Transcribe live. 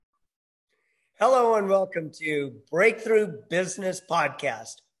Hello and welcome to Breakthrough Business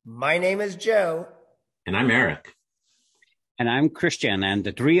Podcast. My name is Joe. And I'm Eric. And I'm Christian. And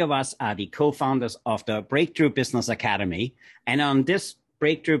the three of us are the co-founders of the Breakthrough Business Academy. And on this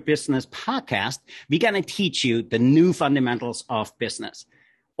Breakthrough Business Podcast, we're going to teach you the new fundamentals of business.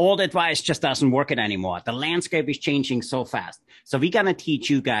 Old advice just doesn't work anymore. The landscape is changing so fast. So we're going to teach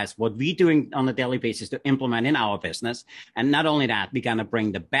you guys what we're doing on a daily basis to implement in our business. And not only that, we're going to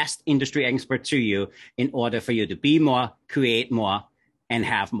bring the best industry expert to you in order for you to be more, create more, and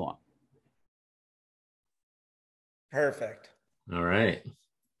have more. Perfect. All right.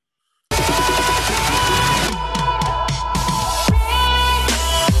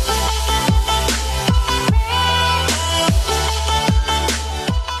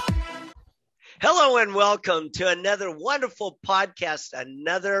 Hello and welcome to another wonderful podcast,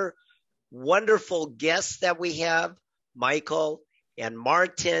 another wonderful guest that we have, Michael and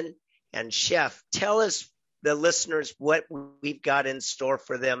Martin and Chef. Tell us, the listeners, what we've got in store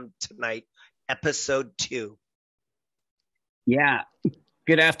for them tonight, episode 2. Yeah.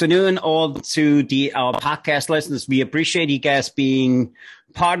 Good afternoon, all to our podcast listeners. We appreciate you guys being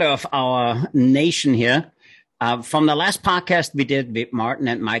part of our nation here. From the last podcast we did with Martin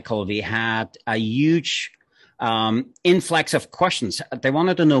and Michael, we had a huge influx of questions. They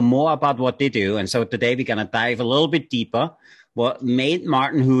wanted to know more about what they do. And so today we're going to dive a little bit deeper. What made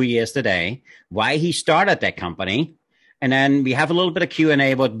Martin who he is today, why he started that company. And then we have a little bit of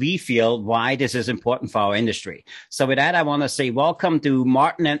Q&A, what we feel, why this is important for our industry. So with that, I want to say welcome to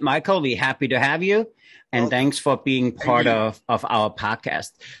Martin and Michael. We're happy to have you. And thanks for being part of our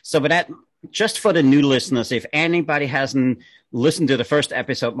podcast. So with that, just for the new listeners, if anybody hasn't listened to the first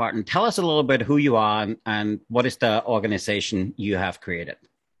episode, Martin, tell us a little bit who you are and what is the organization you have created.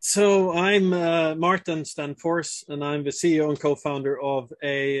 So I'm Martin Stanfors, and I'm the CEO and co-founder of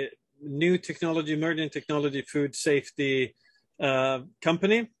a new technology, emerging technology, food safety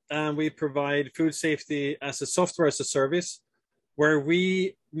company. And we provide food safety as a software as a service, where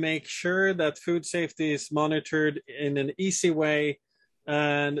we make sure that food safety is monitored in an easy way,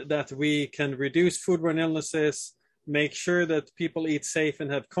 and that we can reduce foodborne illnesses, make sure that people eat safe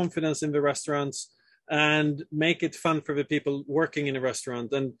and have confidence in the restaurants, and make it fun for the people working in a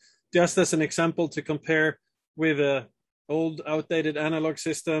restaurant. And just as an example to compare with an old outdated analog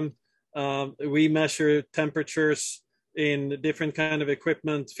system, we measure temperatures in different kind of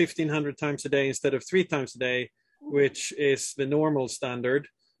equipment 1,500 times a day instead of 3 times a day, which is the normal standard.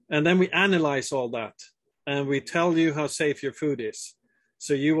 And then we analyze all that, and we tell you how safe your food is.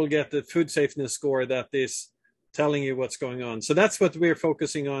 So you will get the food safeness score that is telling you what's going on. So that's what we're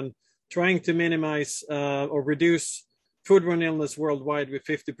focusing on, trying to minimize or reduce foodborne illness worldwide with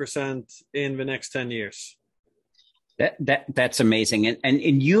 50% in the next 10 years. That's amazing.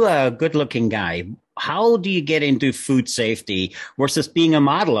 And you are a good-looking guy. How do you get into food safety versus being a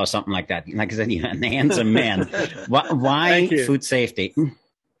model or something like that? Like I said, you're an handsome man. Why food safety?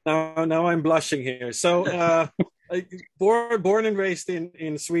 Now I'm blushing here. So born and raised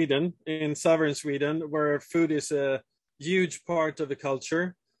in Sweden, in southern Sweden, where food is a huge part of the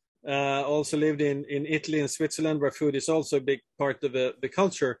culture. Also lived in Italy and Switzerland, where food is also a big part of the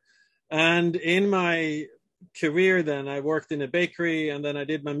culture. And in my career then, I worked in a bakery, and then I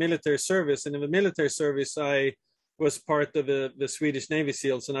did my military service. And in the military service, I was part of the Swedish Navy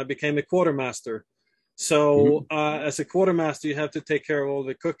SEALs, and I became a quartermaster. So as a quartermaster, you have to take care of all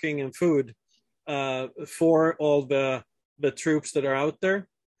the cooking and food for all the troops that are out there.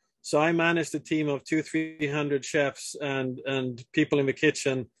 So I managed a team of 200-300 chefs and people in the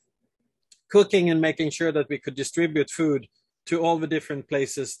kitchen, cooking and making sure that we could distribute food to all the different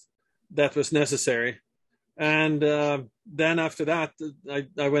places that was necessary. And then after that,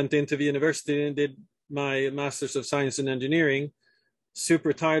 I went into the university and did my Master's of Science in Engineering.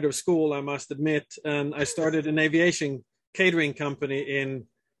 Super tired of school, I must admit. And I started an aviation catering company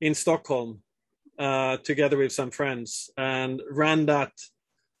in Stockholm together with some friends, and ran that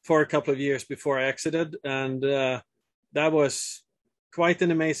for a couple of years before I exited. And that was quite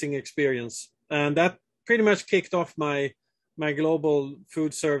an amazing experience. And that pretty much kicked off my global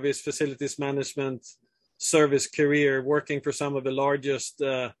food service, facilities management service career, working for some of the largest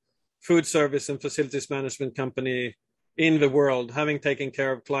food service and facilities management company in the world, having taken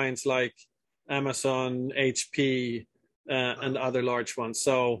care of clients like Amazon, HP, and other large ones.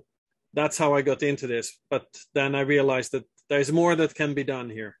 So that's how I got into this. But then I realized that there's more that can be done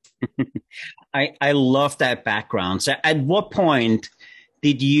here. I love that background. So at what point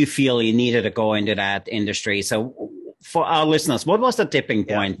did you feel you needed to go into that industry? So for our listeners, what was the tipping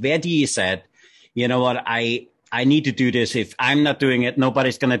point? Where do you said, you know what, I I need to do this. If I'm not doing it,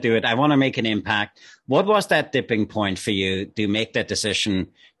 nobody's going to do it. I want to make an impact. What was that tipping point for you to make that decision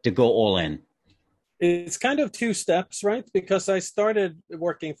to go all in? It's kind of two steps, right? Because I started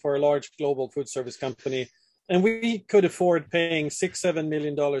working for a large global food service company, and we could afford paying $6-7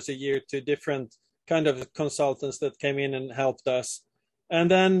 million a year to different kind of consultants that came in and helped us.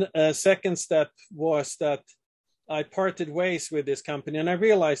 And then a second step was that I parted ways with this company, and I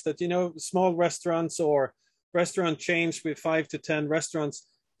realized that, small restaurants or restaurant chains with 5 to 10 restaurants,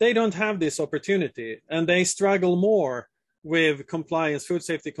 they don't have this opportunity, and they struggle more with compliance, food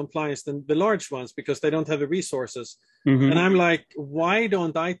safety compliance, than the large ones because they don't have the resources. And I'm like, why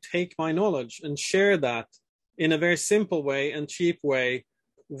don't I take my knowledge and share that in a very simple way and cheap way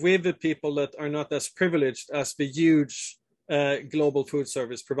with the people that are not as privileged as the huge global food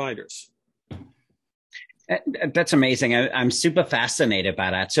service providers? That's amazing. I'm super fascinated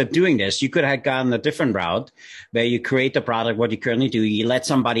by that. So doing this, you could have gone a different route where you create the product, what you currently do, you let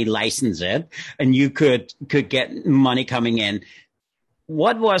somebody license it, and you could get money coming in.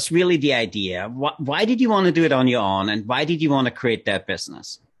 What was really the idea? Why did you want to do it on your own? And why did you want to create that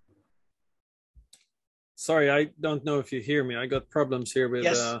business? Sorry, I don't know if you hear me. I got problems here with...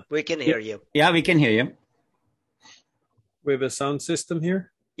 Yes, we can hear you. Yeah, we can hear you. With a sound system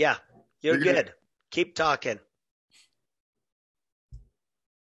here? Yeah, you're good. Keep talking.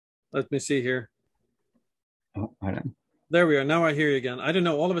 Let me see here. Oh, hold on. There we are. Now I hear you again. I don't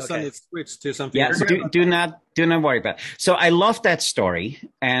know. All of a sudden it switched to something. Yeah, else. so do not worry about it. So I love that story.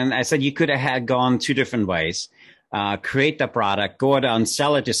 And I said you could have had gone two different ways. Create the product, go out and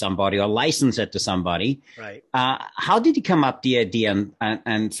sell it to somebody or license it to somebody. Right. How did you come up the idea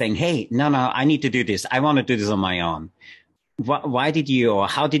and saying, hey, no, I need to do this. I want to do this on my own. Why did you, or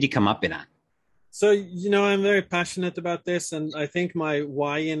how did you come up with that? So, I'm very passionate about this. And I think my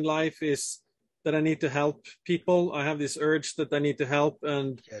why in life is that I need to help people. I have this urge that I need to help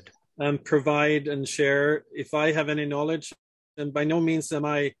and provide and share if I have any knowledge. And by no means am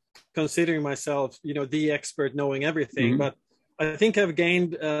I considering myself, the expert knowing everything. But I think I've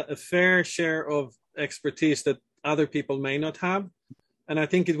gained a fair share of expertise that other people may not have. And I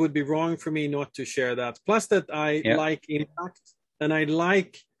think it would be wrong for me not to share that. Plus that I like impact, and I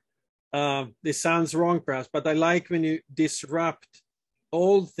like, this sounds wrong perhaps, but I like when you disrupt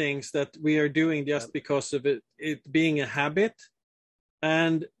old things that we are doing just because of it being a habit,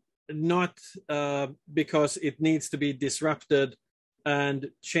 and not because it needs to be disrupted and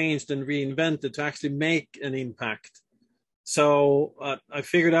changed and reinvented to actually make an impact. So I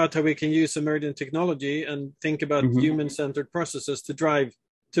figured out how we can use emerging technology and think about human-centered processes to drive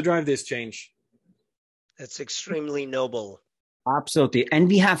this change. That's extremely noble. Absolutely. And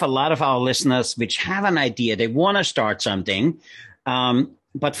we have a lot of our listeners which have an idea. They want to start something,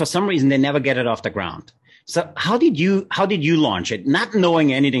 but for some reason they never get it off the ground. So how did you launch it? Not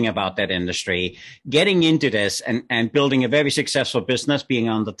knowing anything about that industry, getting into this and building a very successful business, being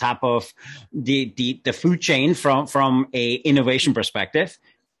on the top of the food chain from a innovation perspective.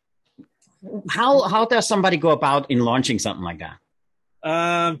 How does somebody go about in launching something like that?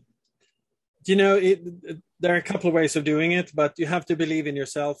 There are a couple of ways of doing it, but you have to believe in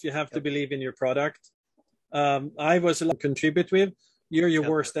yourself. You have to believe in your product. I was allowed to contribute with. You're your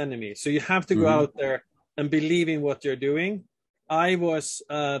worst enemy. So you have to go out there and believe in what you're doing. I was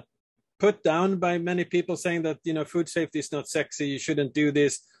put down by many people saying that, food safety is not sexy. You shouldn't do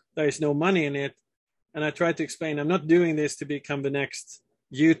this. There is no money in it. And I tried to explain, I'm not doing this to become the next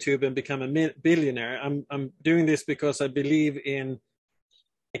YouTube and become a billionaire. I'm doing this because I believe in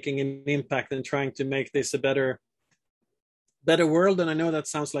making an impact and trying to make this a better world. And I know that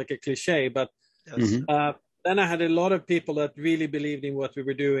sounds like a cliche, but then I had a lot of people that really believed in what we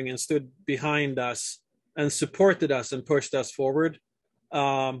were doing and stood behind us and supported us and pushed us forward.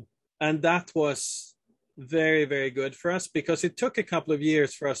 And that was very, very good for us because it took a couple of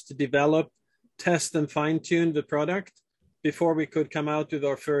years for us to develop, test, and fine-tune the product before we could come out with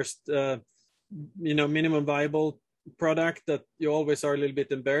our first, minimum viable product that you always are a little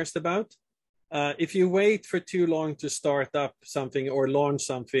bit embarrassed about. If you wait for too long to start up something or launch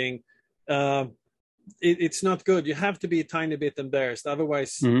something, it's not good. You have to be a tiny bit embarrassed.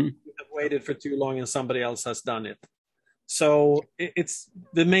 Otherwise, you have waited for too long and somebody else has done it. So it's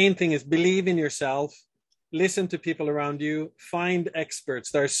the main thing is believe in yourself, listen to people around you, find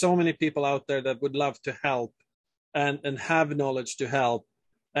experts. There are so many people out there that would love to help and have knowledge to help,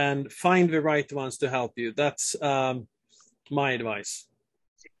 and find the right ones to help you. That's my advice.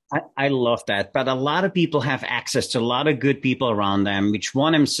 I love that. But a lot of people have access to a lot of good people around them, which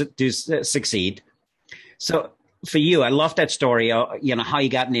want them to succeed. So for you, I love that story. How you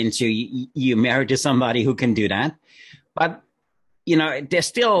gotten into you married to somebody who can do that, but there's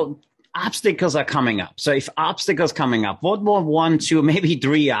still obstacles are coming up. So if obstacles coming up, what were 1, 2, maybe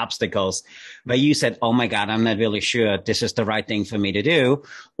 3 obstacles where you said, oh my God, I'm not really sure this is the right thing for me to do?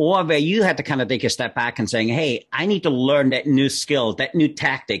 Or where you had to kind of take a step back and saying, hey, I need to learn that new skill, that new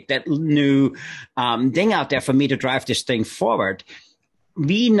tactic, that new thing out there for me to drive this thing forward.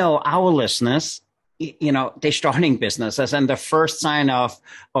 We know our listeners, they're starting businesses, and the first sign of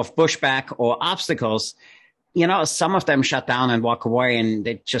pushback or obstacles, some of them shut down and walk away, and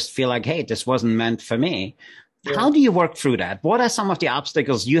they just feel like, hey, this wasn't meant for me. Yeah. How do you work through that? What are some of the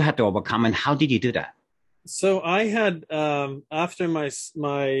obstacles you had to overcome, and how did you do that? So I had, after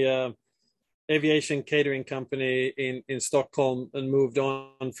my aviation catering company in Stockholm and moved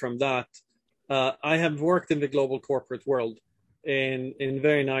on from that, I have worked in the global corporate world in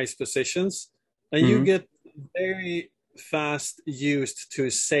very nice positions. And you get very fast used to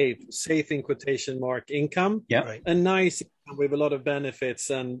safe in quotation mark income, and nice income with a lot of benefits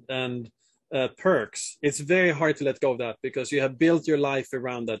and perks. It's very hard to let go of that because you have built your life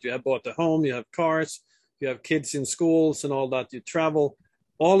around that. You have bought a home, you have cars, you have kids in schools and all that. You travel.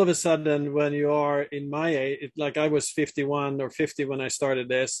 All of a sudden, when you are in my age, like I was 51 or 50 when I started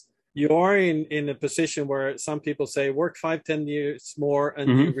this, you are in a position where some people say work 5-10 years more and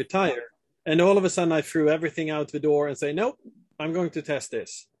you retire. And all of a sudden, I threw everything out the door and say, nope, I'm going to test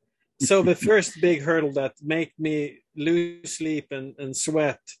this. So the first big hurdle that made me lose sleep and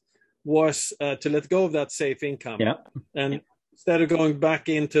sweat was to let go of that safe income. Yeah. And instead of going back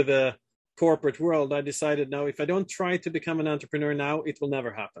into the corporate world, I decided, no, if I don't try to become an entrepreneur now, it will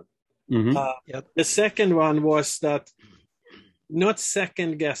never happen. The second one was that not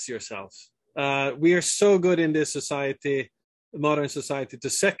second guess yourself. We are so good in this society, modern society, to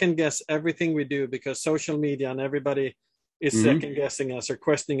second guess everything we do because social media and everybody is second guessing us or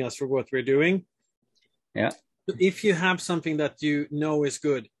questioning us for what we're doing. Yeah. If you have something that you know is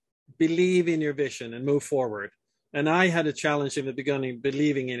good, believe in your vision and move forward. And I had a challenge in the beginning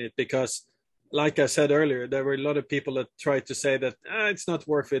believing in it because, like I said earlier, there were a lot of people that tried to say that it's not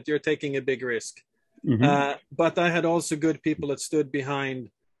worth it. You're taking a big risk. But I had also good people that stood behind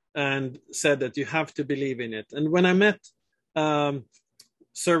and said that you have to believe in it. And when I met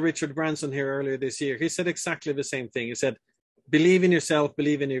Sir Richard Branson here earlier this year, he said exactly the same thing. He said, believe in yourself,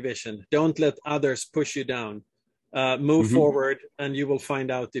 believe in your vision. Don't let others push you down. Move forward and you will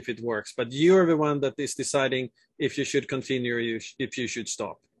find out if it works. But you're the one that is deciding if you should continue or if you should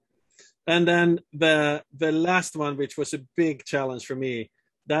stop. And then the last one, which was a big challenge for me,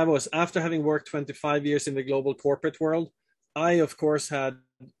 that was after having worked 25 years in the global corporate world, I, of course, had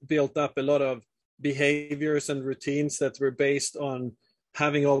built up a lot of behaviors and routines that were based on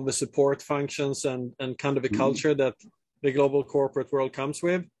having all the support functions and kind of a culture that the global corporate world comes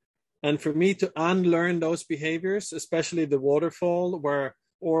with. And for me to unlearn those behaviors, especially the waterfall where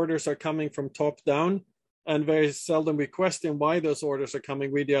orders are coming from top down, and very seldom we question why those orders are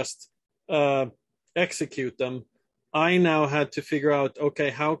coming, we just execute them. I now had to figure out, okay,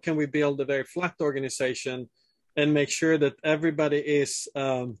 how can we build a very flat organization and make sure that everybody is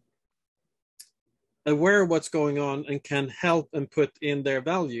aware of what's going on and can help and put in their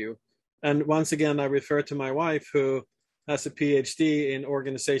value. And once again, I refer to my wife, who has a PhD in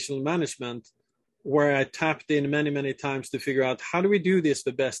organizational management, where I tapped in many, many times to figure out how do we do this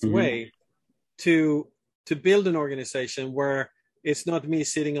the best way to build an organization where it's not me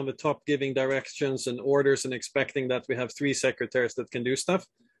sitting on the top giving directions and orders and expecting that we have 3 secretaries that can do stuff,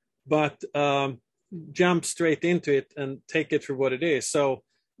 but jump straight into it and take it for what it is. So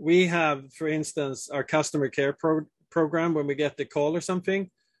we have, for instance, our customer care program. When we get the call or something,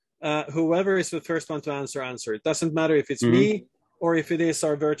 whoever is the first one to answer. It doesn't matter if it's me or if it is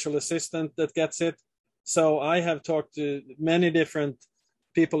our virtual assistant that gets it. So I have talked to many different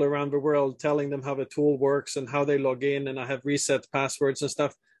people around the world, telling them how the tool works and how they log in, and I have reset passwords and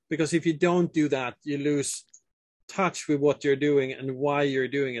stuff. Because if you don't do that, you lose touch with what you're doing and why you're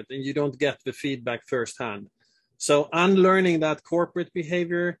doing it, and you don't get the feedback firsthand. So unlearning that corporate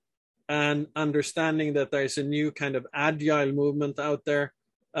behavior and understanding that there's a new kind of agile movement out there,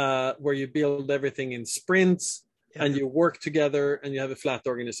 where you build everything in sprints and you work together and you have a flat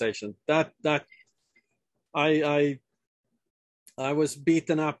organization. That I was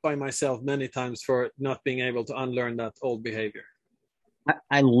beaten up by myself many times for not being able to unlearn that old behavior.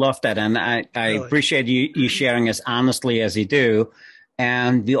 I love that. And I really appreciate you sharing as honestly as you do.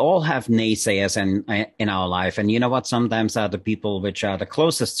 And we all have naysayers in our life. And you know what? Sometimes are the people which are the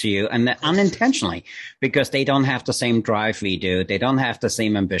closest to you, and unintentionally, because they don't have the same drive we do. They don't have the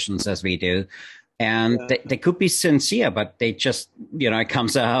same ambitions as we do. And they could be sincere, but they just, it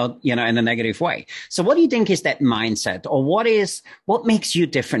comes out, in a negative way. So what do you think is that mindset, or what makes you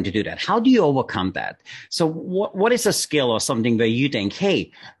different to do that? How do you overcome that? So what is a skill or something where you think,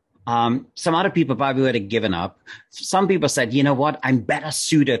 hey, some other people probably would have given up. Some people said, you know what, I'm better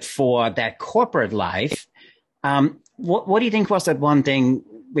suited for that corporate life. What do you think was that one thing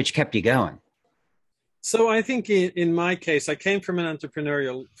which kept you going? So I think in my case, I came from an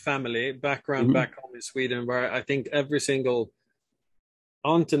entrepreneurial family background back home in Sweden, where I think every single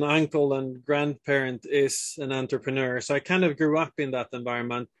aunt and uncle and grandparent is an entrepreneur. So I kind of grew up in that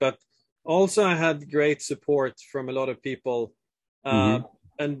environment, but also I had great support from a lot of people.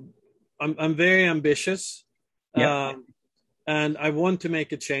 And I'm very ambitious, and I want to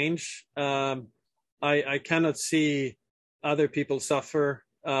make a change. I cannot see other people suffer.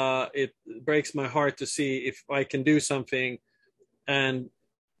 It breaks my heart to see if I can do something, and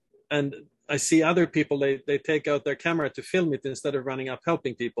I see other people, they take out their camera to film it instead of running up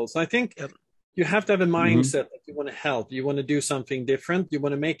helping people. So I think you have to have a mindset that you want to help, you want to do something different, you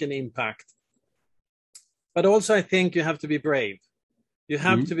want to make an impact. But also I think you have to be brave. You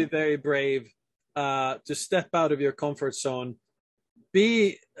have to be very brave to step out of your comfort zone.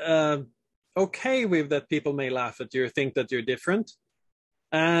 Be okay with that people may laugh at you or think that you're different.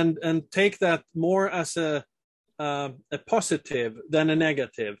 And take that more as a positive than a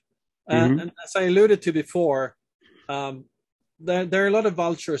negative. And as I alluded to before, there are a lot of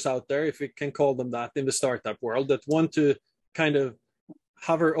vultures out there, if we can call them that, in the startup world, that want to kind of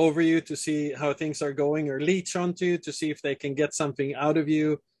hover over you to see how things are going, or leech onto you to see if they can get something out of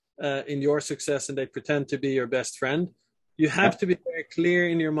you in your success, and they pretend to be your best friend. You have to be very clear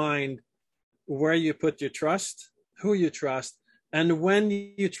in your mind where you put your trust, who you trust. And when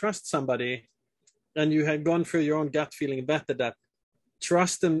you trust somebody and you have gone through your own gut feeling, vetted that,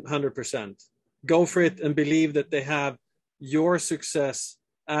 trust them 100%. Go for it and believe that they have your success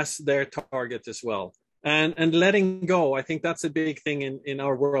as their target as well. And letting go, I think that's a big thing in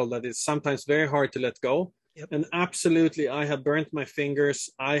our world, that it's sometimes very hard to let go. And absolutely, I have burnt my fingers.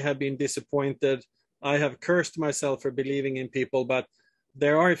 I have been disappointed. I have cursed myself for believing in people. But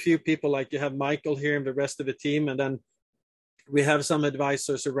there are a few people, like you have Michael here and the rest of the team, and then we have some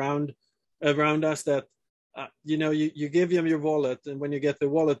advisors around us that, you give them your wallet, and when you get the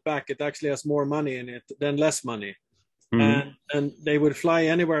wallet back, it actually has more money in it than less money. And they would fly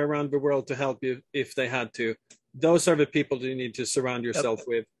anywhere around the world to help you if they had to. Those are the people you need to surround yourself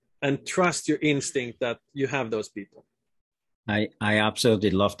with, and trust your instinct that you have those people. I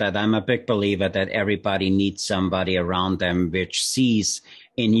absolutely love that. I'm a big believer that everybody needs somebody around them which sees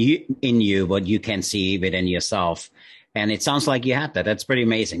in you what you can see within yourself. And it sounds like you had that. That's pretty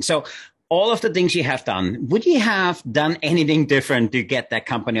amazing. So all of the things you have done, would you have done anything different to get that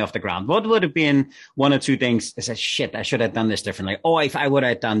company off the ground? What would have been one or two things that said, shit, I should have done this differently? Or if I would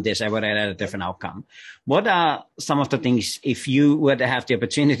have done this, I would have had a different outcome. What are some of the things, if you were to have the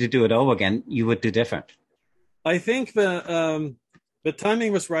opportunity to do it over again, you would do different? I think the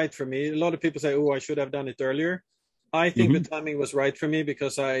timing was right for me. A lot of people say, I should have done it earlier. I think the timing was right for me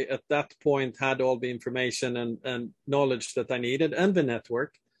because I, at that point, had all the information and knowledge that I needed, and the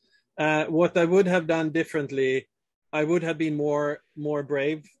network. What I would have done differently, I would have been more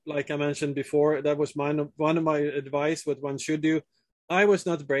brave. Like I mentioned before, that was one of my advice, what one should do. I was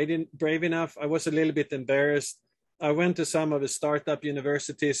not brave enough. I was a little bit embarrassed. I went to some of the startup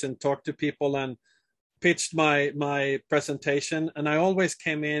universities and talked to people and pitched my presentation. And I always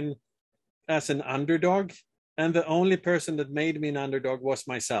came in as an underdog. And the only person that made me an underdog was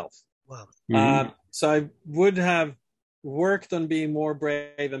myself. Wow. So I would have worked on being more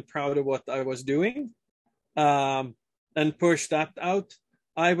brave and proud of what I was doing, and push that out.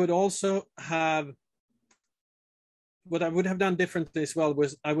 I would also have, what I would have done differently as well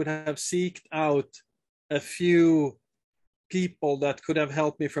was I would have seeked out a few people that could have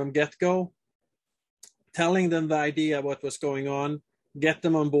helped me from get-go, telling them the idea, what was going on, get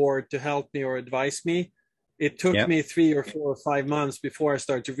them on board to help me or advise me. It took me 3 or 4 or 5 months before I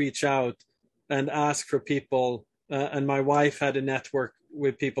started to reach out and ask for people. And my wife had a network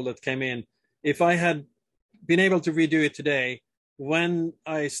with people that came in. If I had been able to redo it today, when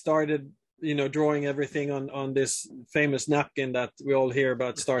I started, drawing everything on this famous napkin that we all hear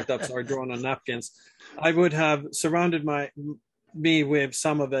about, startups are drawn on napkins, I would have surrounded me with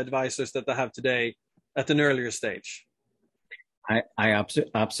some of the advisors that I have today at an earlier stage. I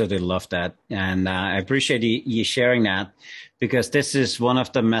absolutely love that. And I appreciate you sharing that, because this is one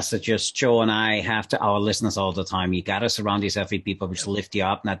of the messages Joe and I have to our listeners all the time. You got to surround yourself with people which lift you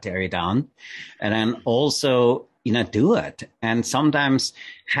up, not tear you down. And then also, do it. And sometimes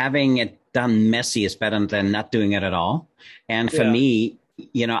having done messy is better than not doing it at all. And for me,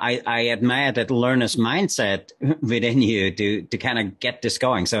 I admire that learner's mindset within you to kind of get this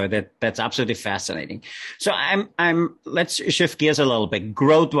going. So that's absolutely fascinating. So let's shift gears a little bit.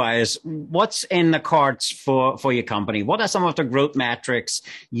 Growth wise, what's in the cards for your company? What are some of the growth metrics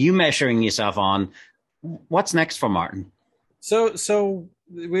measuring yourself on? What's next for Martin? So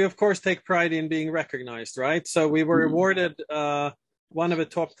we of course take pride in being recognized, right? So we were awarded one of the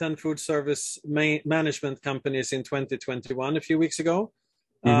top 10 food service management companies in 2021 a few weeks ago,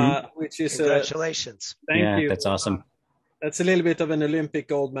 which is congratulations. Thank you. That's awesome. That's a little bit of an Olympic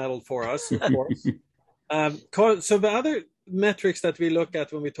gold medal for us, of course. So the other metrics that we look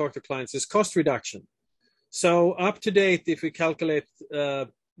at when we talk to clients is cost reduction. So up to date, if we calculate the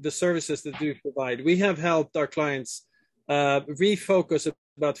services that we provide, we have helped our clients refocus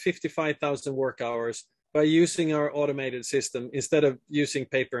about 55,000 work hours by using our automated system instead of using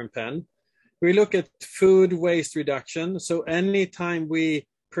paper and pen. We look at food waste reduction. So anytime we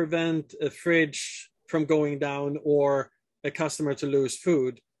prevent a fridge from going down or a customer to lose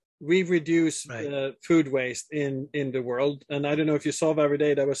food, we reduce food waste in the world. And I don't know if you saw the other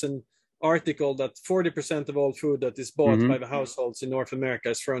day, there was an article that 40% of all food that is bought by the households in North America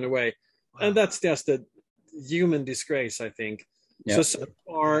is thrown away. Wow. And that's just a human disgrace, I think. Yep. So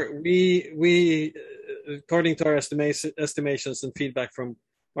far, we according to our estimations and feedback from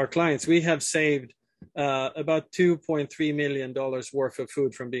our clients, we have saved about $2.3 million worth of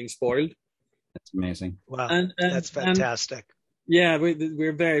food from being spoiled. That's amazing. Wow, that's fantastic.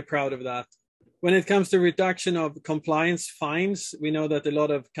 We're very proud of that. When it comes to reduction of compliance fines, we know that a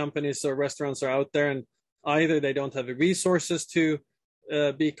lot of companies or restaurants are out there and either they don't have the resources to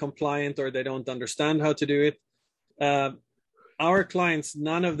be compliant or they don't understand how to do it. Our clients,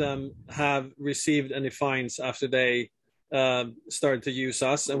 none of them have received any fines after they started to use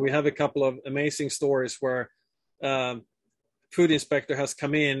us. And we have a couple of amazing stories where food inspector has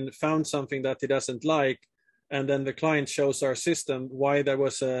come in, found something that he doesn't like, and then the client shows our system why there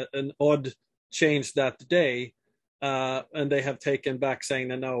was an odd change that day. And they have taken back saying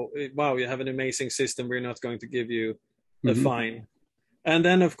that, no, wow, you have an amazing system. We're not going to give you a fine. And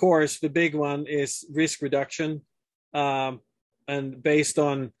then, of course, the big one is risk reduction. And based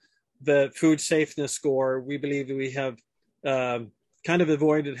on the food safeness score, we believe that we have kind of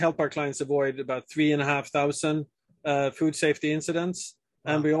help our clients avoid about 3,500 food safety incidents.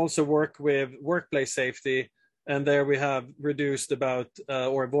 Wow. And we also work with workplace safety. And there we have reduced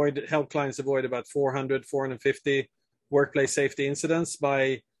help clients avoid about 450 workplace safety incidents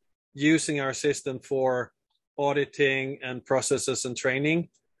by using our system for auditing and processes and training.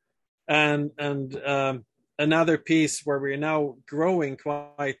 And another piece where we're now growing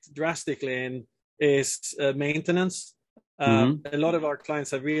quite drastically in is maintenance. A lot of our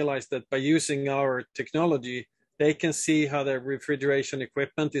clients have realized that by using our technology, they can see how their refrigeration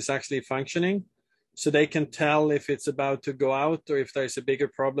equipment is actually functioning. So they can tell if it's about to go out or if there's a bigger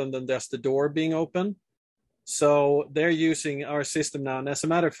problem than just the door being open. So they're using our system now. And as a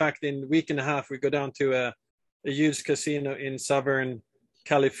matter of fact, in a week and a half, we go down to a huge casino in Southern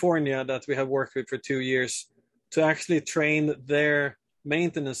California that we have worked with for 2 years to actually train their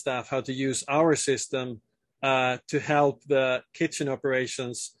maintenance staff how to use our system to help the kitchen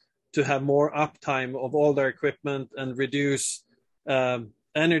operations to have more uptime of all their equipment and reduce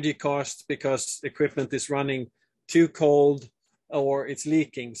energy costs because equipment is running too cold or it's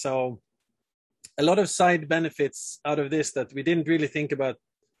leaking. So a lot of side benefits out of this that we didn't really think about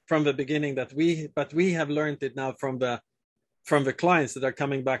from the beginning but we have learned it now from the clients that are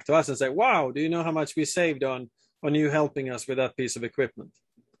coming back to us and say, wow, do you know how much we saved on you helping us with that piece of equipment?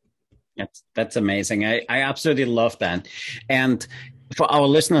 That's amazing. I absolutely love that. And for our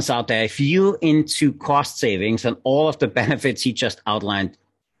listeners out there, if you're into cost savings and all of the benefits he just outlined,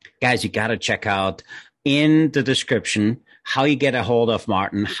 guys, you got to check out in the description how you get a hold of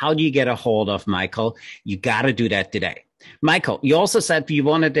Martin. How do you get a hold of Michael? You got to do that today. Michael, you also said you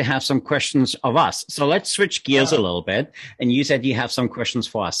wanted to have some questions of us. So let's switch gears a little bit. And you said you have some questions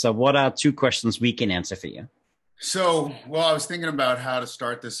for us. So what are 2 questions we can answer for you? So, well, I was thinking about how to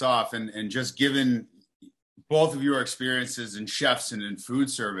start this off and just given both of your experiences in chefs and in food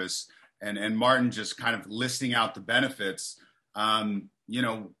service and Martin just kind of listing out the benefits,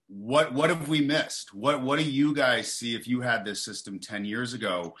 what have we missed? What do you guys see if you had this system 10 years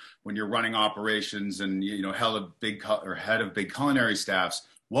ago when you're running operations and, head of big culinary staffs?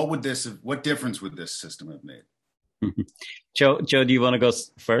 What difference would this system have made? Joe, do you want to go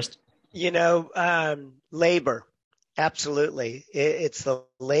first? Labor. Absolutely. It's the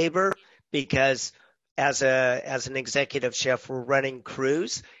labor because as an executive chef, we're running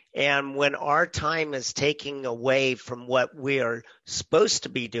crews And when our time is taking away from what we are supposed to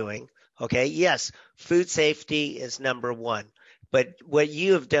be doing, okay, yes, food safety is number one. But what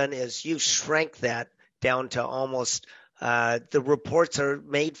you have done is you've shrank that down to almost the reports are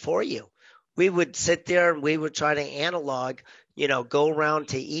made for you. We would sit there and we would try to analog, go around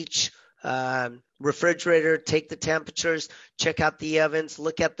to each refrigerator, take the temperatures, check out the ovens,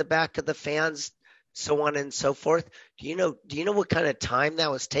 look at the back of the fans, so on and so forth. Do you know what kind of time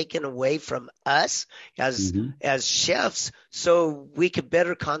that was taken away from us as chefs so we could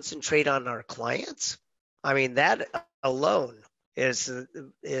better concentrate on our clients? I mean, that alone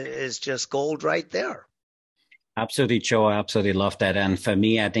is just gold right there. Absolutely, Joe. I absolutely love that. And for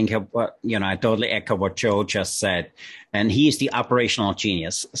me, I think, I totally echo what Joe just said. And he's the operational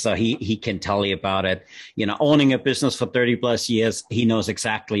genius. So he can tell you about it. Owning a business for 30 plus years, he knows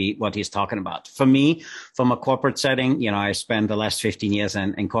exactly what he's talking about. For me, from a corporate setting, I spent the last 15 years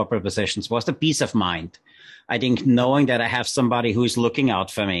in corporate positions, was the peace of mind. I think knowing that I have somebody who's looking out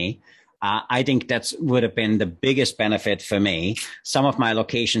for me, I think that would have been the biggest benefit for me. Some of my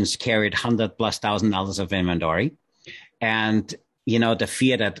locations carried $100,000+ of inventory. And, the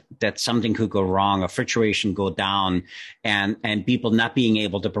fear that something could go wrong, refrigeration go down, and people not being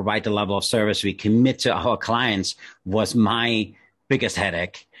able to provide the level of service we commit to our clients was my biggest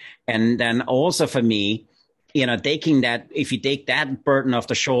headache. And then also for me, taking that, if you take that burden off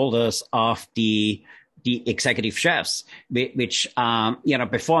the shoulders of the executive chefs, which,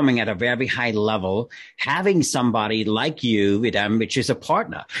 performing at a very high level, having somebody like you with them, which is a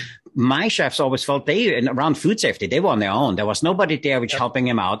partner. My chefs always felt around food safety, they were on their own. There was nobody there which helping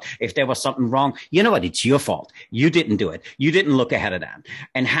them out. If there was something wrong, you know what? It's your fault. You didn't do it. You didn't look ahead of that.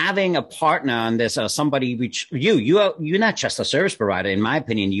 And having a partner on this, somebody which you're not just a service provider. In my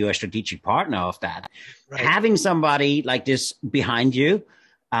opinion, you're a strategic partner of that. Right. Having somebody like this behind you,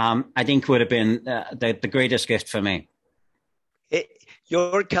 I think would have been the greatest gift for me.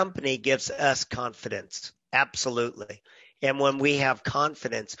 Your company gives us confidence. Absolutely. And when we have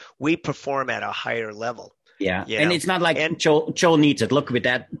confidence, we perform at a higher level. Yeah. And it's not like Joel needs it. Look, with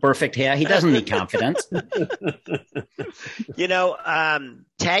that perfect hair, he doesn't need confidence.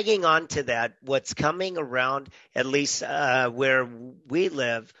 Tagging on to that, what's coming around, at least where we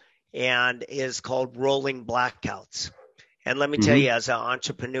live, and is called rolling blackouts. And let me tell you, as an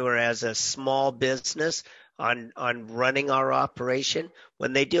entrepreneur, as a small business on running our operation,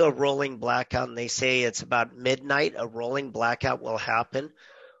 when they do a rolling blackout and they say it's about midnight, a rolling blackout will happen.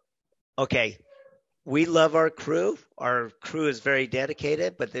 Okay, we love our crew. Our crew is very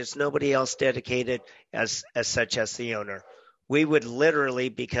dedicated, but there's nobody else dedicated as such as the owner. We would literally,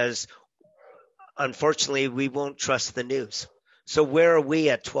 because unfortunately we won't trust the news. So where are we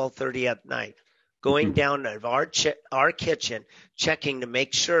at 12:30 at night? Going down to our kitchen, checking to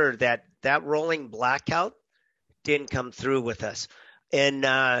make sure that rolling blackout didn't come through with us. And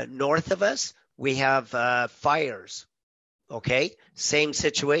north of us, we have fires. Okay, same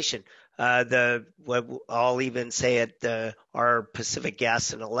situation. I'll even say it. Our Pacific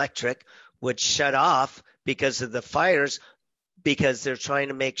Gas and Electric would shut off because of the fires, because they're trying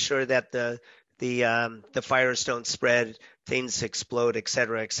to make sure that the fires don't spread, things explode, et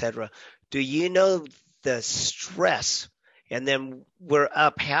cetera, et cetera. Do you know the stress? And then we're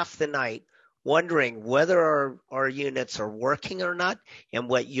up half the night wondering whether our units are working or not. And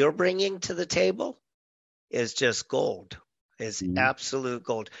what you're bringing to the table is just gold, is absolute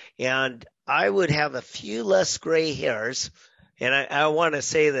gold. And I would have a few less gray hairs. And I want to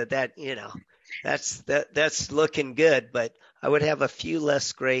say that that's looking good, but I would have a few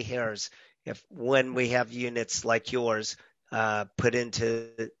less gray hairs when we have units like yours put into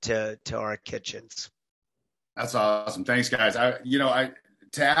our kitchens. That's awesome. Thanks, guys.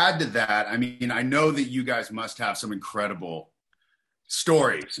 To add to that, I mean, I know that you guys must have some incredible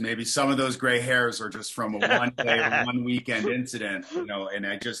stories. Maybe some of those gray hairs are just from a one day or one weekend incident, and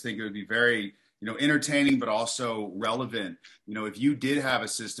I just think it would be very, entertaining, but also relevant. If you did have a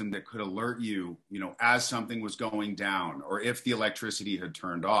system that could alert you, as something was going down, or if the electricity had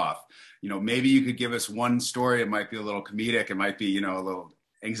turned off, maybe you could give us one story. It might be a little comedic. It might be, a little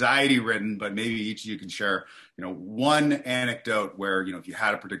anxiety ridden, but maybe each of you can share, one anecdote where, if you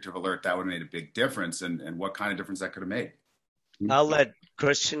had a predictive alert, that would have made a big difference, and what kind of difference that could have made. I'll let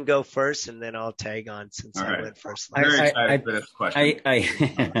Christian go first, and then I'll tag on since I went first. I'm very excited for this question.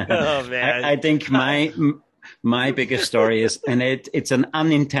 Oh man! I think my biggest story is, and it's an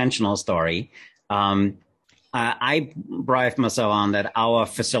unintentional story. I pride myself on that our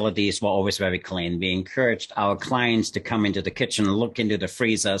facilities were always very clean. We encouraged our clients to come into the kitchen, look into the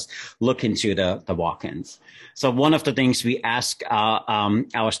freezers, look into the walk-ins. So one of the things we ask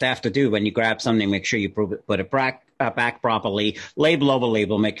our staff to do when you grab something, make sure you put it back properly, label over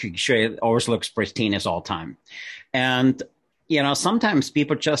label, make sure it always looks pristine as all time. And sometimes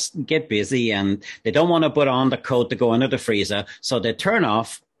people just get busy and they don't want to put on the coat to go into the freezer, so they turn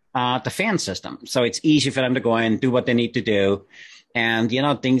off the fan system. So it's easy for them to go in, do what they need to do. And,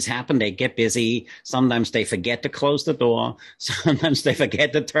 things happen. They get busy. Sometimes they forget to close the door. Sometimes they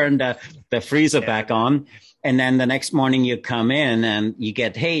forget to turn the freezer back on. And then the next morning you come in and you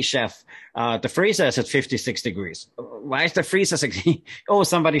get, hey, chef, the freezer is at 56 degrees. Why is the freezer 60? Oh,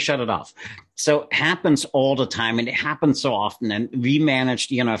 somebody shut it off. So it happens all the time, and it happens so often. And we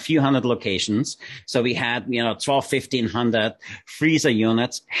managed, a few hundred locations. So we had, 1,200 freezer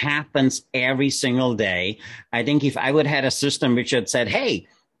units. Happens every single day. I think if I would have had a system which had said, hey,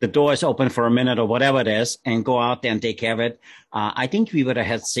 the door is open for a minute or whatever it is, and go out there and take care of it, I think we would have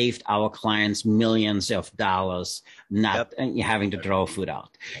had saved our clients millions of dollars not having to throw food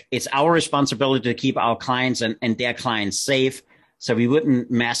out. It's our responsibility to keep our clients and their clients safe, so we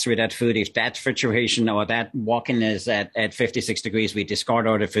wouldn't mess with that food. If that refrigeration or that walk-in is at 56 degrees, we discard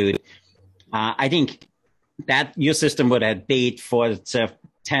all the food. I think that your system would have paid for it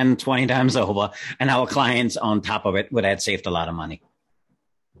 10, 20 times over, and our clients on top of it would have saved a lot of money.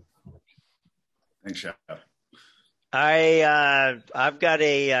 Thanks, Chef. I've got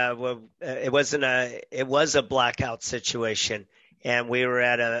it was a blackout situation, and we were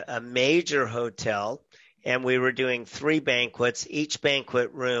at a major hotel, and we were doing 3 banquets. Each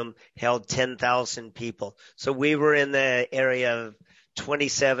banquet room held 10,000 people. So we were in the area of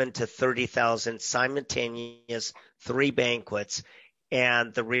 27 to 30,000 simultaneous 3 banquets,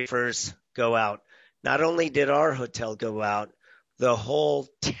 and the reefers go out. Not only did our hotel go out, the whole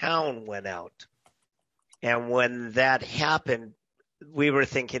town went out. And when that happened, we were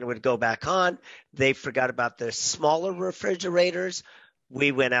thinking it would go back on. They forgot about the smaller refrigerators.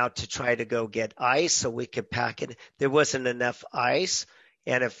 We went out to try to go get ice so we could pack it. There wasn't enough ice.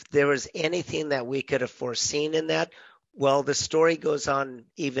 And if there was anything that we could have foreseen in that, well, the story goes on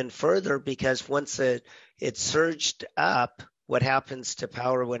even further, because once it surged up, what happens to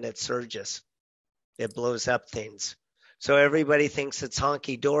power when it surges? It blows up things. So everybody thinks it's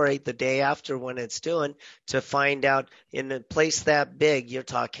honky-dory the day after when it's doing, to find out in a place that big, you're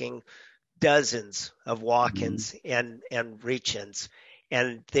talking dozens of walk-ins and reach-ins.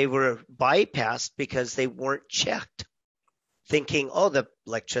 And they were bypassed because they weren't checked, thinking, oh, the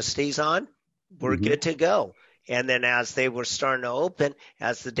electricity's on, we're good to go. And then as they were starting to open,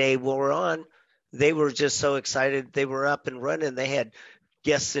 as the day wore on, they were just so excited. They were up and running. They had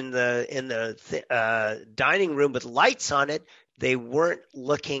guests in the dining room with lights on it. They weren't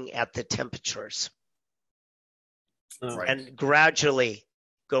looking at the temperatures. Right. And gradually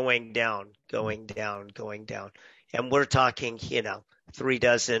going down. And we're talking, 3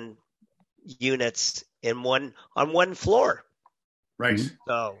 dozen units on one floor. Right.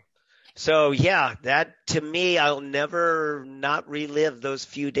 So yeah, that to me, I'll never not relive those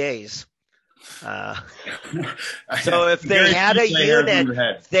few days. So if they had a unit,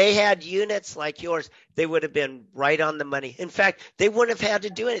 if they had units like yours, they would have been right on the money. In fact, they wouldn't have had to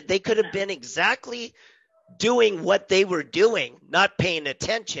do it. They could have been exactly doing what they were doing, not paying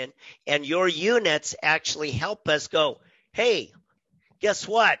attention. And your units actually help us go, hey, guess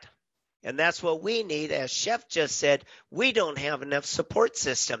what? And that's what we need. As Chef just said, we don't have enough support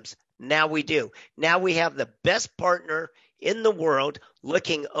systems. Now we do. Now we have the best partner in the world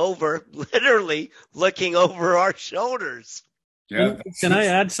literally looking over our shoulders. Yeah. Can I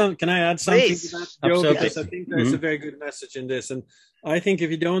add something Please. to that, Joe? Because I think there's a very good message in this. And I think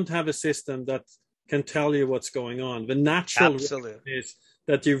if you don't have a system that can tell you what's going on, the natural is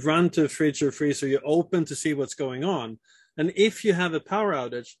that you run to the fridge or freezer, you open to see what's going on. And if you have a power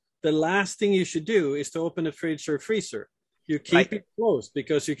outage, the last thing you should do is to open the fridge or freezer. You keep it closed,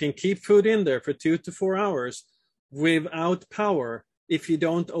 because you can keep food in there for 2 to 4 hours without power if you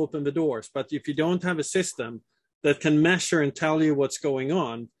don't open the doors. But if you don't have a system that can measure and tell you what's going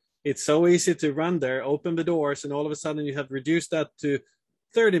on, it's so easy to run there, open the doors, and all of a sudden you have reduced that to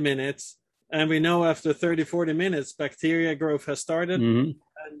 30 minutes. And we know after 30, 40 minutes, bacteria growth has started, and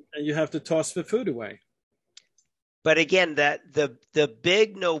you have to toss the food away. But again, that the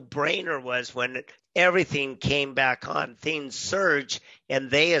big no-brainer was when everything came back on, things surged, and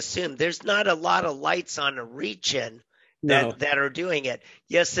they assumed there's not a lot of lights on a reach-in that are doing it.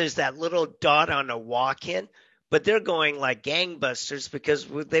 Yes, there's that little dot on a walk-in, but they're going like gangbusters because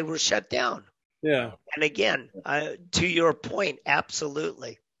they were shut down. Yeah. And again, to your point,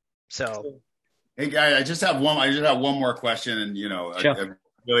 absolutely. So, hey guys, I just have one more question, and Sure. I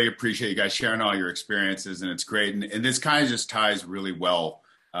really appreciate you guys sharing all your experiences, and it's great. And this kind of just ties really well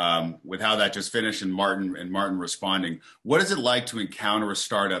with how that just finished, and Martin responding. What is it like to encounter a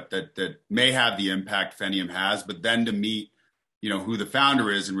startup that may have the impact Fenium has, but then to meet who the founder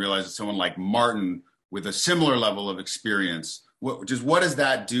is and realize it's someone like Martin with a similar level of experience? What does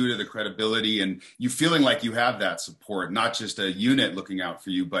that do to the credibility and you feeling like you have that support, not just a unit looking out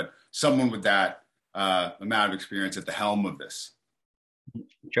for you, but someone with that amount of experience at the helm of this?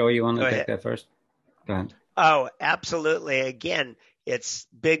 Joe, you want Go to take ahead. that first? Go ahead. oh, absolutely. Again, it's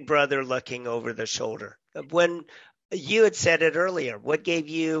Big Brother looking over the shoulder. When you had said it earlier, what gave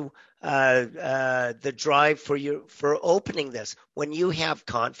you the drive for opening this? When you have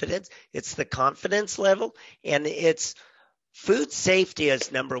confidence, it's the confidence level, and it's food safety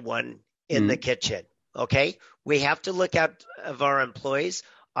is number one in the kitchen. Okay, we have to look out of our employees.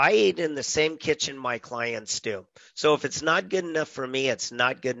 I eat in the same kitchen my clients do. So if it's not good enough for me, it's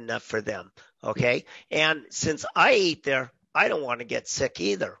not good enough for them. Okay, and since I eat there, I don't want to get sick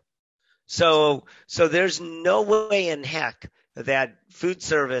either. So there's no way in heck that food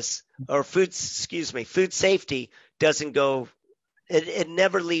safety doesn't go. It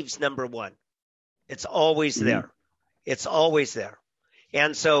never leaves number one. It's always there. It's always there.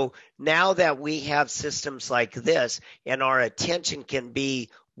 And so now that we have systems like this and our attention can be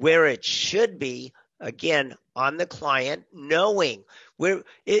where it should be, again, on the client, knowing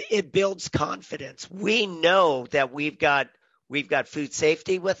it builds confidence. We know that we've got food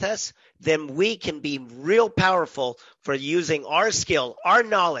safety with us, then we can be real powerful for using our skill, our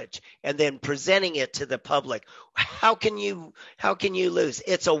knowledge, and then presenting it to the public. How can you lose?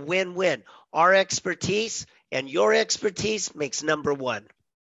 It's a win-win. Our expertise and your expertise makes number one.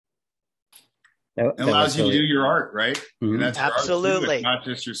 It allows you to do your art, right? Mm-hmm. And that's absolutely it's not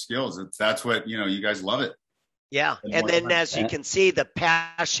just your skills. That's what you guys love it. Yeah, and then as you can see, the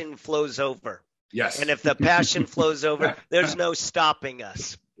passion flows over. Yes. And if the passion flows over, there's no stopping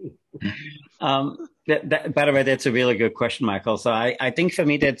us. By the way, that's a really good question, Michael. So I think for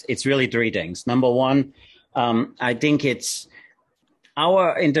me that it's really three things. Number one, I think it's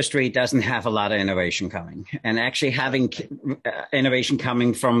our industry doesn't have a lot of innovation coming, and actually having innovation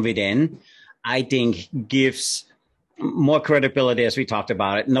coming from within, I think gives more credibility, as we talked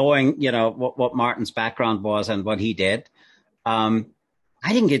about it, knowing what Martin's background was and what he did.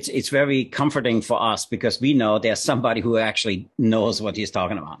 I think it's very comforting for us because we know there's somebody who actually knows what he's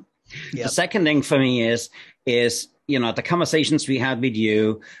talking about. Yep. The second thing for me is the conversations we had with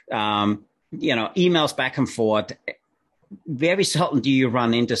you, emails back and forth. Very seldom do you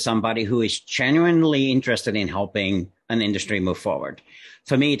run into somebody who is genuinely interested in helping an industry move forward.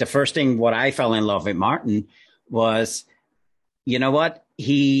 For me, the first thing what I fell in love with Martin was,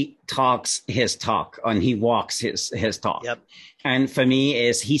 he talks his talk and he walks his talk. Yep. And for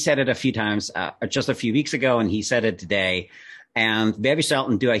me he said it a few times, just a few weeks ago, and he said it today. And very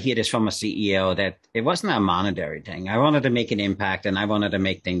seldom do I hear this from a CEO that it wasn't a monetary thing. I wanted to make an impact and I wanted to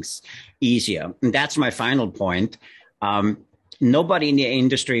make things easier. And that's my final point. Nobody in the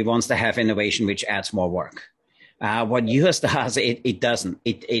industry wants to have innovation which adds more work. What yours does, it doesn't.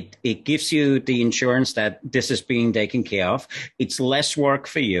 It gives you the insurance that this is being taken care of. It's less work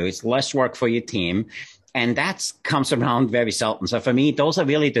for you. It's less work for your team. And that comes around very seldom. So for me, those are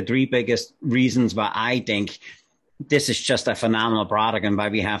really the three biggest reasons why I think this is just a phenomenal product and why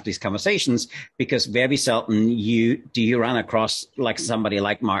we have these conversations, because very seldom do you run across like somebody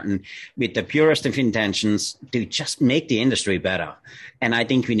like Martin with the purest of intentions to just make the industry better. And I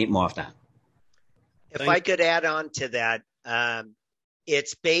think we need more of that. If I could add on to that,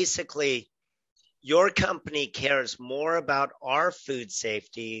 it's basically your company cares more about our food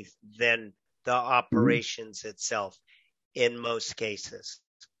safety than the operations itself in most cases.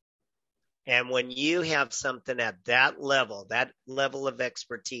 And when you have something at that level of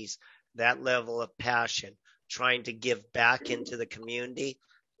expertise, that level of passion, trying to give back into the community,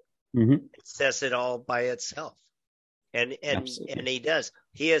 it says it all by itself. And he does.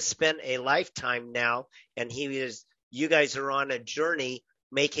 He has spent a lifetime now, and you guys are on a journey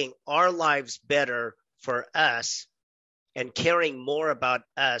making our lives better for us and caring more about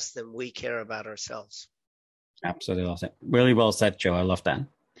us than we care about ourselves. Absolutely. Well said. Really well said, Joe. I love that.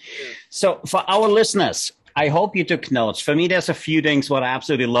 So for our listeners, I hope you took notes. For me, there's a few things what I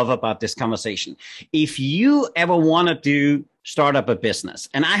absolutely love about this conversation. If you ever wanted to start up a business,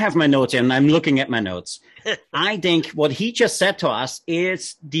 and I have my notes here and I'm looking at my notes, I think what he just said to us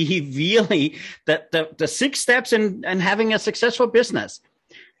is the 6 steps in having a successful business.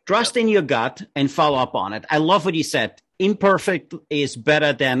 Trust in your gut and follow up on it. I love what you said. Imperfect is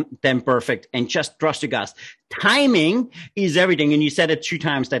better than perfect, and just trust your gut. Timing is everything. And you said it 2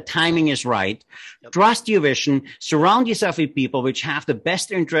 times that timing is right. Yep. Trust your vision. Surround yourself with people which have the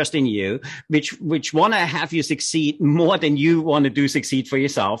best interest in you, which want to have you succeed more than you want to do succeed for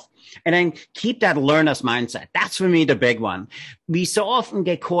yourself. And then keep that learner's mindset. That's for me the big one. We so often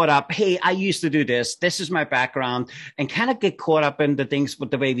get caught up. Hey, I used to do this. This is my background, and kind of get caught up in the things with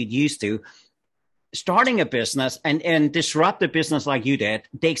the way we used to. Starting a business and disrupt a business like you did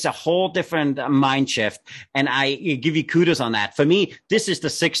takes a whole different mind shift. And I give you kudos on that. For me, this is the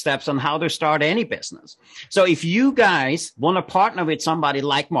 6 steps on how to start any business. So if you guys want to partner with somebody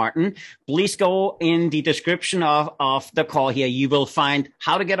like Martin, please go in the description of the call here. You will find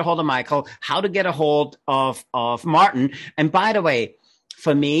how to get a hold of Michael, how to get a hold of Martin. And by the way,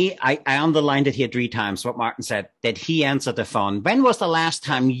 for me, I underlined it here 3 times, what Martin said, that he answered the phone. When was the last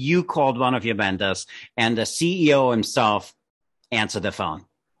time you called one of your vendors and the CEO himself answered the phone?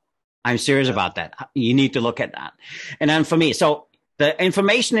 I'm serious about that. You need to look at that. And then for me, so the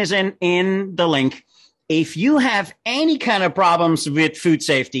information is in the link. If you have any kind of problems with food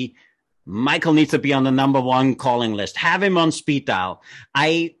safety, Michael needs to be on the #1 calling list. Have him on speed dial.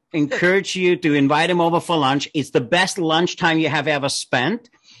 I encourage you to invite him over for lunch. It's the best lunchtime you have ever spent.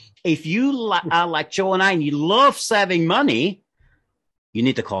 If you are like Joe and I, and you love saving money, you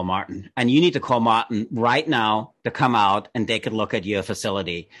need to call Martin. And you need to call Martin right now to come out and take a look at your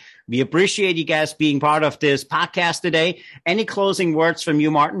facility. We appreciate you guys being part of this podcast today. Any closing words from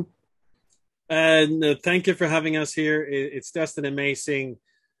you, Martin? No, thank you for having us here. It's just an amazing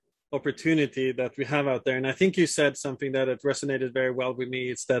opportunity that we have out there. And I think you said something that resonated very well with me.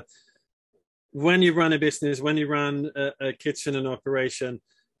 It's that when you run a business, when you run a kitchen and operation,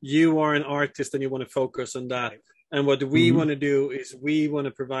 you are an artist and you want to focus on that. And what we want to do is we want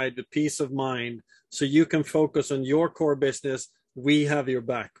to provide the peace of mind so you can focus on your core business. We have your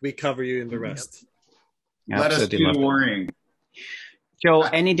back. We cover you in the rest. Let us do the worrying. Joe,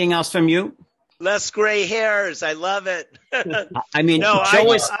 anything else from you? Less gray hairs. I love it. I mean, no,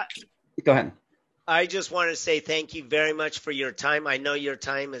 go ahead. I just want to say thank you very much for your time. I know your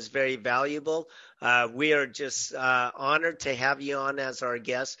time is very valuable. We are just honored to have you on as our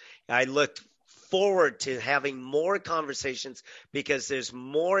guest. I look forward to having more conversations because there's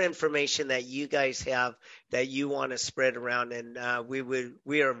more information that you guys have that you want to spread around. And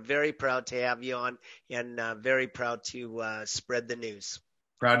we are very proud to have you on and very proud to spread the news.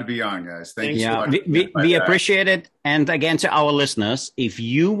 Proud to be on, guys. Thank you so much. We appreciate it. And again, to our listeners, if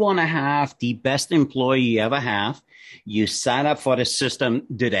you want to have the best employee you ever have, you sign up for the system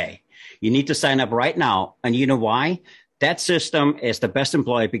today. You need to sign up right now. And you know why? That system is the best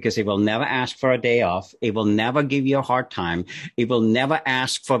employee because it will never ask for a day off. It will never give you a hard time. It will never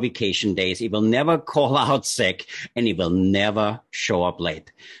ask for vacation days. It will never call out sick, and it will never show up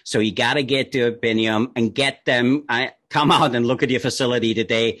late. So you got to get to Binium and get them. Come out and look at your facility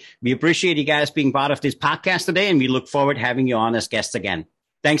today. We appreciate you guys being part of this podcast today, and we look forward to having you on as guests again.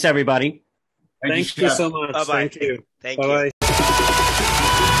 Thanks, everybody. Thank you so much. Bye-bye. Thank you. Thank you. Bye-bye.